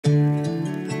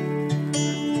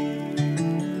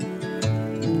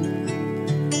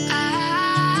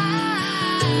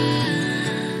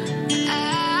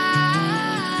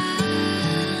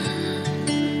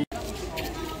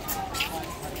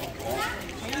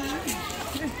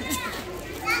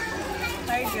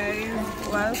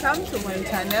welcome to my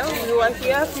channel. We were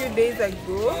here a few days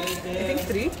ago, I think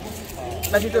 3,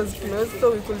 but it was closed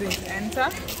so we couldn't enter.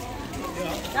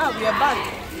 Now we are back.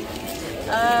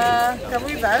 Come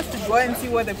with us to go and see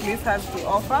what the place has to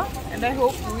offer, and I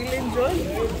hope you will enjoy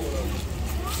it.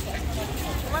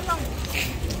 Come along.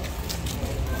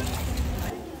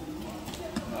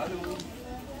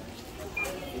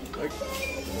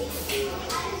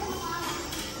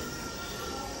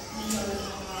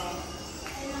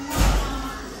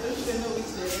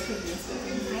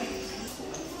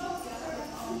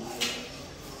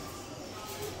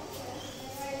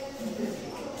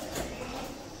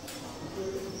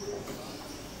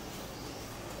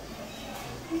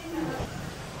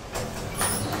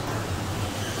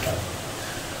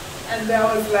 And there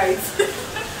was light. I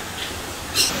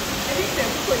think the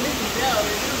people living there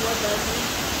already know what that is.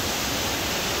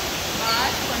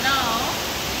 But for now,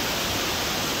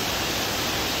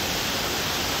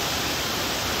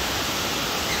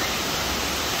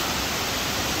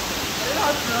 I don't know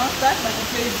how to pronounce that, but the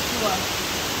place is poor.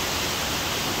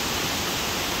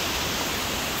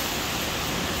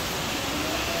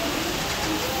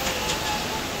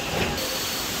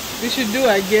 We should do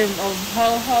a game of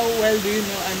how well do you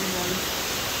know animals.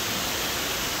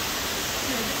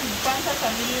 This is Panther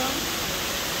chameleon,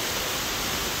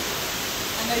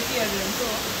 and I see everyone so.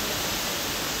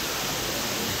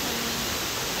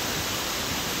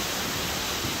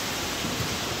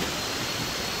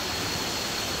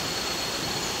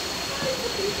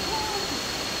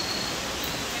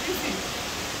 Can you see?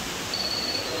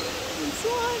 This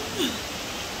one.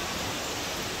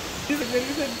 The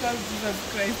lizard called Jesus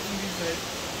Christ lizard.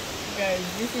 Guys,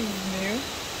 this is new.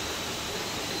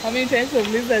 How many types of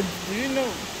lizards do you know? I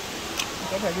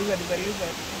thought a lizard is a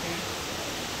lizard. Okay.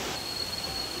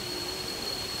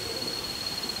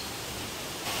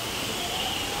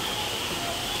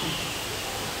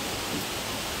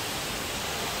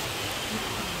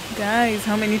 Guys,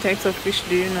 how many types of fish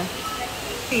do you know?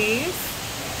 This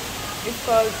is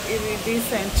called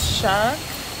iridescent shark,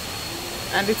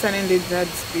 and it's an endangered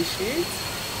species,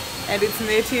 and its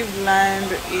native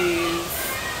land is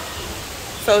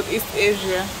Southeast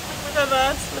Asia. Look at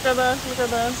that, look at that, look at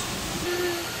that,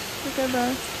 look at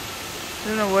that. I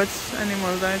don't know what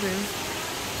animal that is.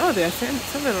 Oh, there are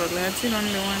several. I have seen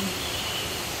only one.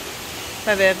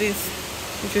 But there are these.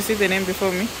 If you see the name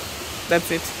before me, that's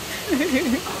it.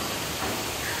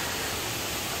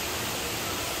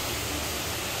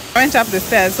 I went up the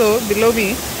stairs, so below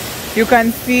me you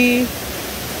can see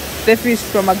the fish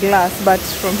from a glass, but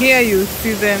from here you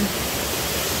see them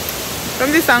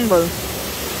from this angle.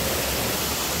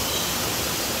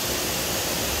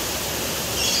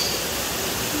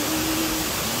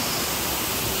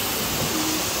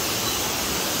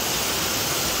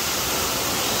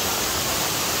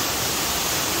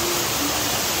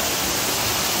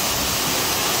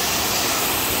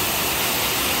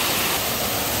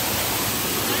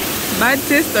 Bad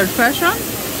taste or fashion?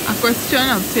 A question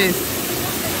of taste.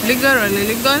 Legal or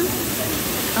illegal?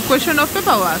 A question of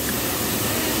paperwork.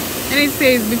 And it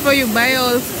says before you buy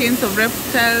all skins of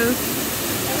reptiles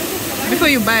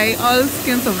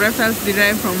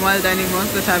derived from wild animals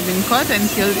that have been caught and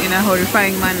killed in a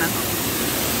horrifying manner.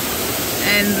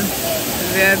 And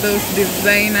there are those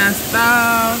designer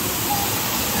stuff.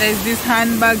 There's this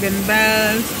handbag and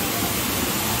belt.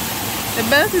 The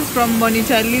belt is from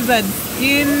monitor lizard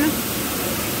skin.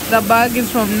 The bag is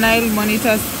from Nile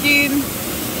monitor skin.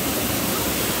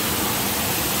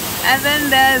 And then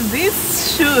there's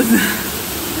these shoes.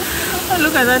 Oh,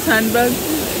 look at that handbag.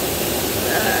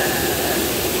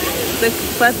 The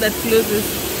part that closes.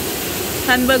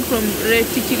 Handbag from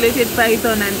reticulated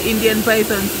python and Indian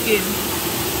python skin.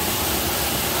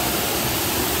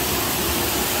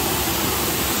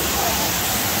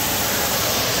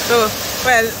 So,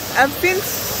 well, I've seen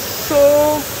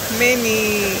so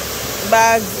many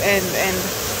bags and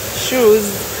shoes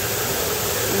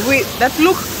that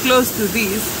look close to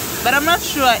these, but I'm not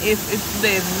sure if it's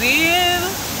the real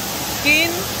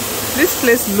skin. This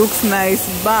place looks nice,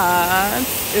 but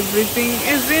everything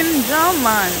is in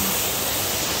German.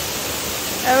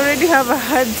 I already have a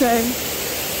hard time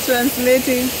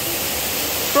translating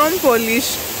from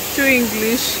Polish to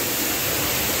English.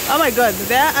 Oh my god,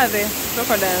 there are the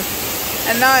crocodiles,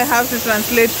 and now I have to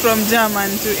translate from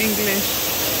German to English.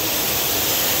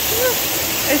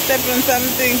 I stepped on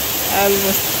something.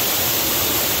 Almost.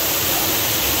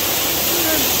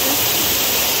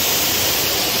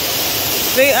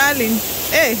 They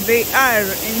are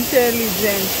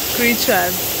intelligent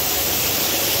creatures.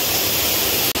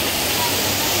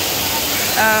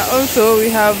 Also we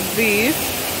have this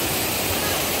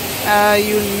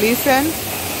You listen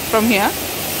from here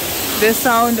the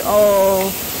sound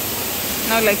of,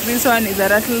 now like this one is a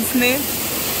rattlesnake.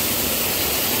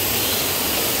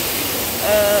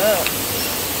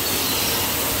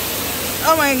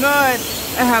 Oh my god,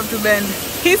 I have to bend.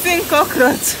 Hissing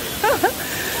cockroach.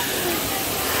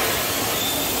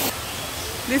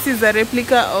 This is a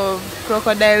replica of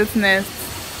crocodile's nest.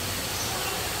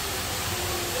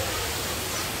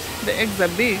 The eggs are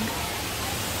big.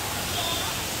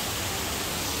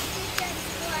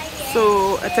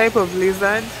 So a type of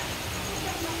lizard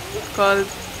called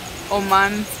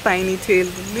Oman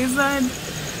spiny-tailed lizard.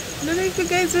 I don't know if you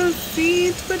guys will see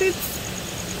it, but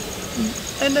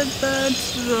it's under that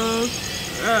rock.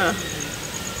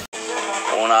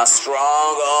 Una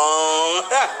strong.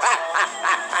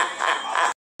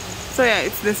 So yeah,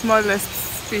 it's the smallest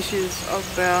species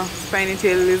of the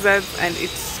spiny-tailed lizards, and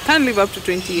it can live up to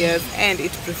 20 years, and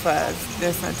it prefers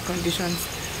desert conditions.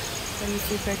 Let me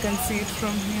see if I can see it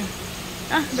from here.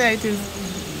 Ah, there it is.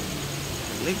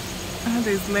 Like,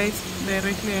 there's light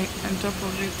directly on top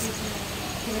of it.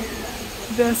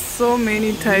 There's so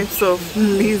many types of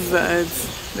lizards.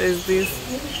 There's this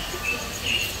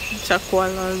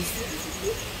chakwalas.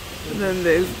 Then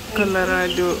there's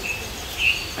Colorado.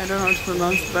 I don't know how to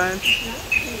pronounce that.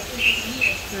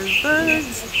 There's that.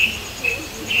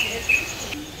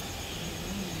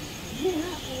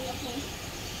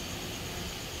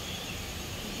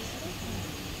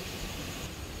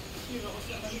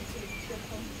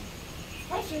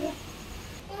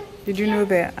 Did you know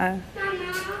there are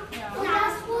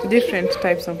different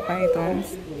types of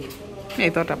pythons? I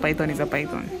thought a python is a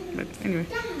python, but anyway.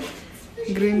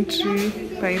 Green tree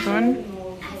python,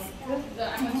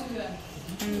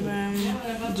 and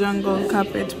then jungle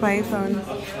carpet python.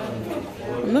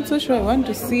 I'm not so sure I want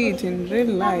to see it in real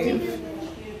life,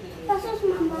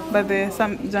 but there's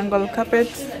some jungle carpet.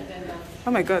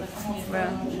 Oh my god,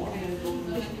 there.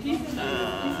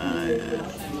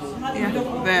 Yeah,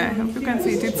 there. I hope you can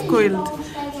see it. It's coiled.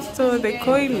 So the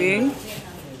coiling,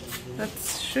 that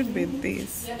should be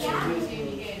this.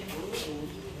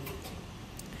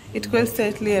 It coils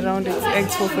tightly around its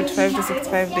eggs for 45 to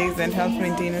 65 days and helps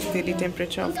maintain a steady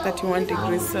temperature of 31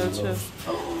 degrees Celsius.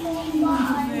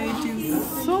 It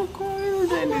is so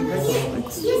coiled and it's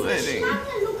like sweating.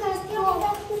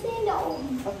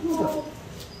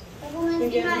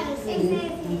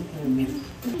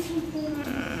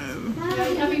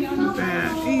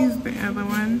 There is the other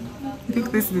one. I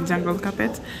think this is the jungle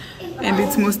carpet, and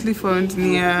it's mostly found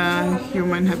near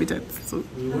human habitats. So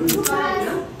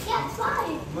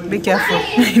be careful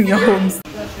in your homes.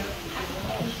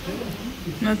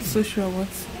 Not so sure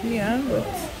what's here, but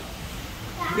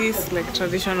these like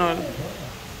traditional,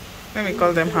 let me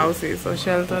call them houses or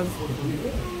shelters.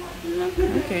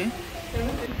 Okay.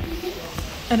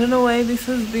 I don't know why this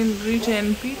has been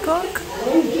written peacock,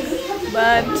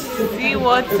 but see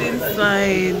what's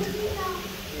inside.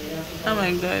 Oh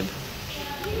my god.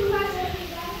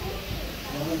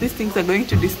 These things are going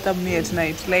to disturb me at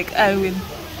night. Like I will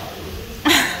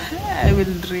I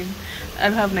will dream.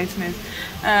 I'll have nightmares.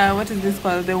 What is this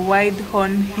called? The wide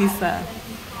horn hisser.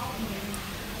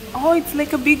 Oh, it's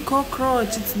like a big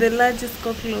cockroach. It's the largest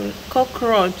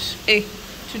cockroach. Hey,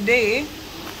 today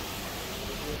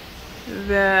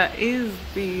there is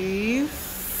this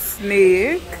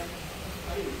snake.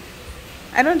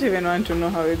 I don't even want to know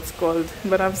how it's called,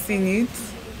 but I've seen it.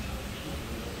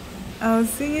 I was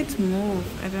seeing it move.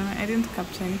 I don't know. I didn't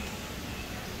capture it.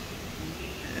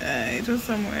 It was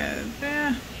somewhere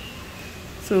there.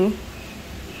 So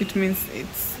it means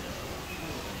it's.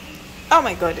 Oh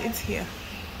my god! It's here.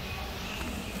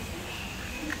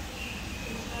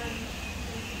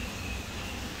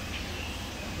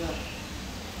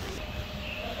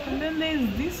 And then there's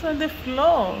this on the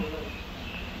floor.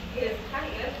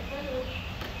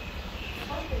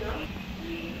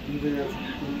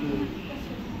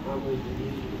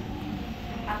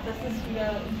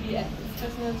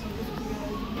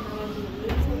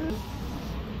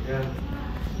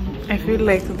 I feel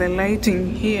like the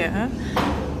lighting here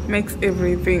makes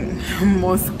everything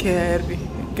more scary.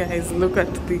 Guys, look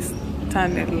at this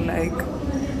tunnel, like,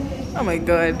 oh my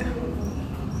god.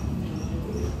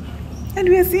 And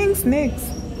we are seeing snakes.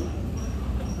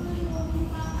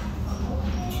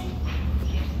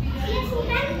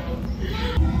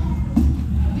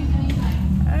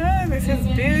 Ah, this is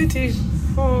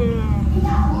beautiful.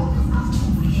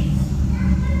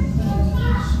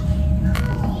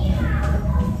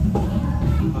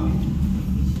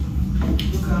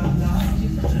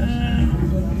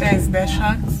 There's the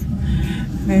sharks.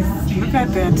 Look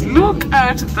at that. Look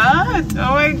at that.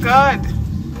 Oh my god.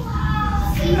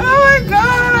 Oh my god!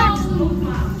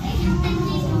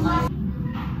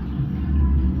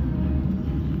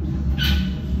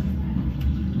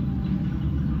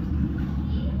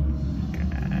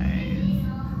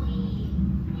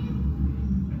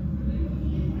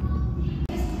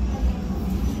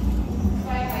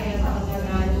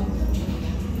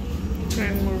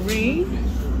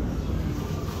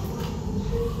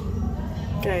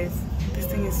 Guys, this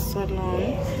thing is so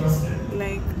long.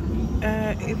 Like,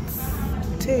 its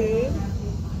tail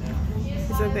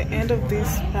is at the end of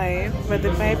this pipe, but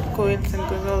the pipe coils and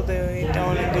goes all the way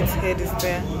down, and its head is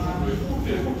there.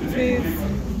 See,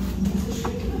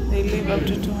 they live up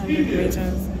to 200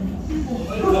 meters.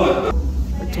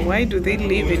 But why do they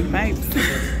live in pipes?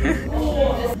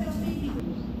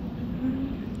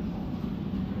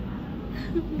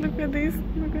 Look at this,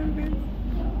 look at this.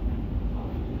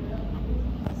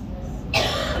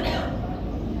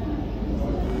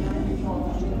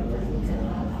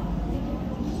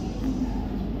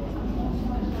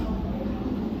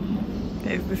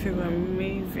 Guys, this is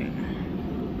amazing.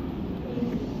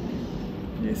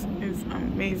 This is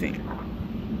amazing.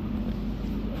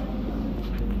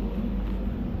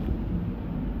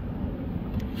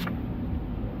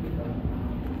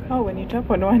 Oh, when you tap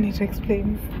on one, it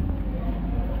explains.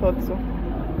 Thought so.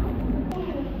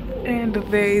 And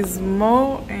there is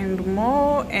more and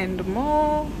more and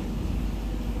more.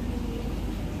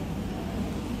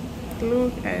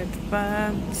 Look at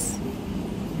that.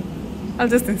 I'll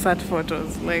just insert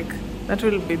photos, like that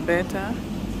will be better.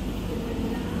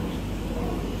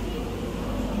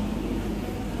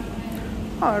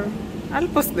 Or I'll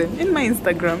post them in my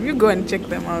Instagram. You go and check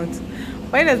them out.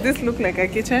 Why does this look like a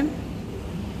kitchen?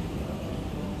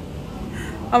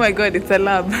 Oh my god, it's a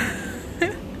lab.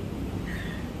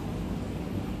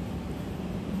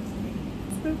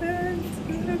 So that's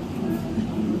good.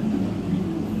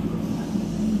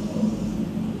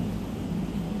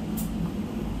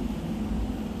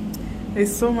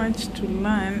 There's so much to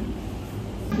learn.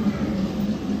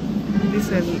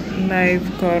 These are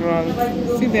live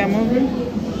corals. See, they are moving.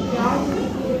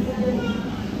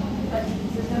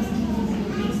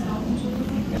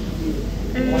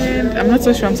 And I'm not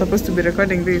so sure I'm supposed to be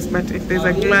recording this, but if there's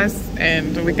a glass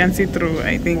and we can see through,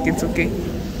 I think it's okay.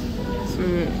 So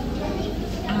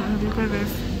look at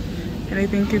this. And I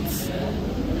think it's,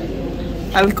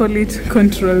 I'll call it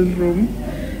control room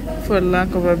for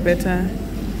lack of a better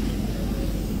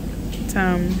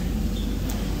term.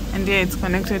 And yeah, it's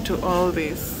connected to all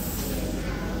this,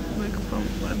 like from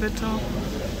at the top.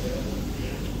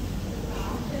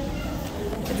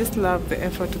 I just love the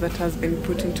effort that has been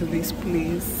put into this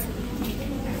place.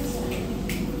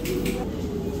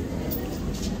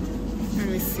 Let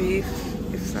me see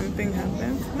if something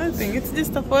happens. Nothing, it's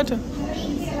just a photo.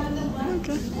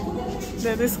 Okay.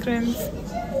 There are the screens.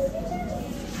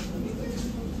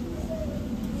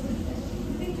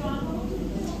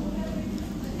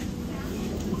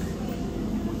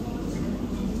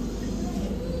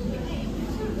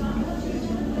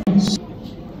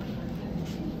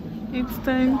 It's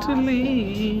time to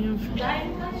leave.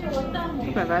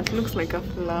 Look at that, looks like a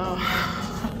flower.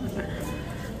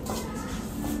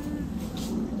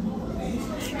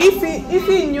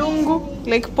 Isi nyungu,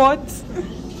 like pots.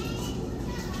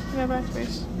 Look at that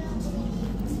fish.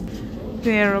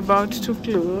 They are about to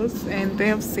close and they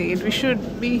have said we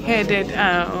should be headed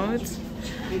out.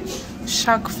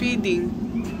 Shark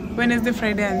feeding. Wednesday,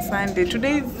 Friday and Sunday.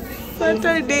 Today is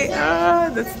Saturday. Ah,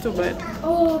 that's too bad.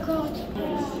 Oh god.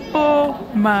 Oh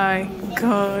my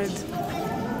god.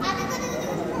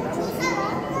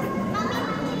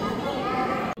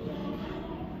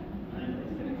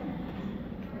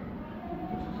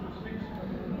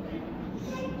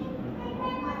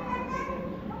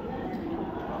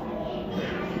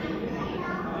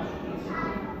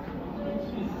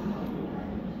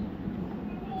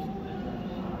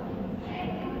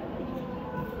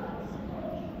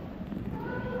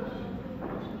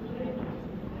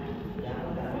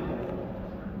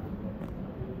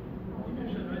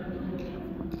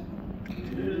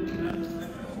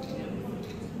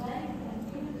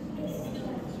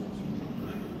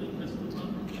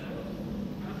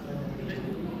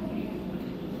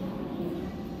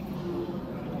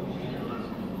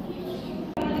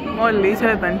 More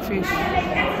litter than fish.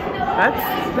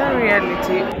 That's the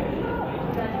reality.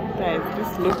 Guys,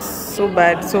 this looks so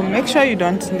bad. So make sure you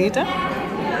don't litter.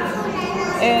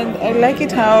 And I like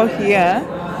it how here,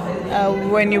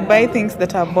 when you buy things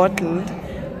that are bottled,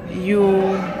 you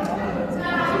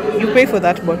pay for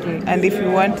that bottle. And if you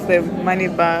want the money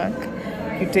back,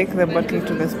 you take the bottle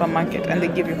to the supermarket and they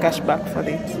give you cash back for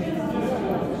it.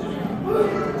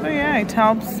 So yeah, it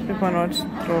helps people not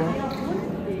throw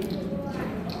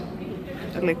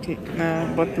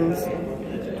bottles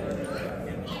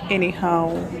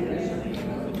anyhow.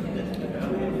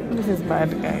 This is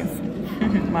bad, guys.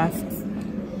 Masks.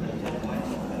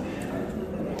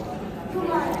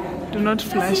 Do not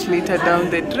flush litter down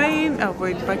the drain.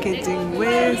 Avoid packaging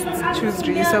waste. Choose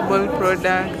reusable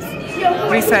products.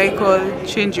 Recycle.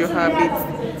 Change your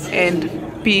habits. And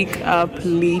pick up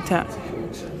litter.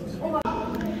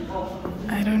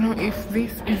 I don't know if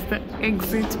this is the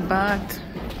exit, but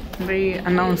they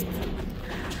announced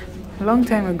a long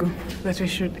time ago that we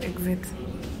should exit.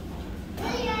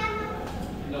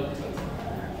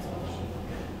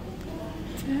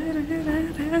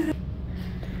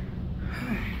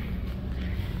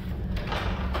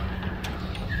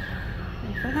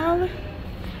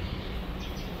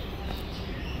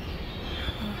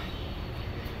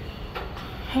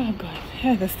 Oh god,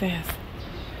 here are the stairs.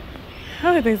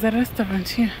 Oh, there's a restaurant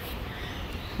here,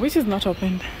 which is not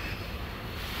opened,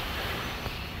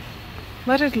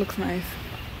 but it looks nice.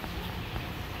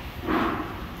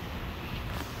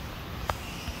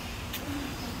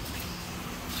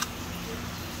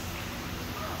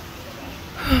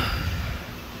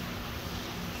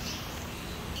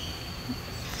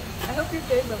 I hope you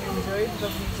guys have enjoyed the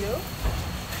video,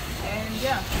 and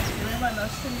yeah, remember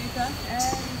not to litter,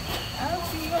 and I'll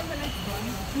see you on the next one.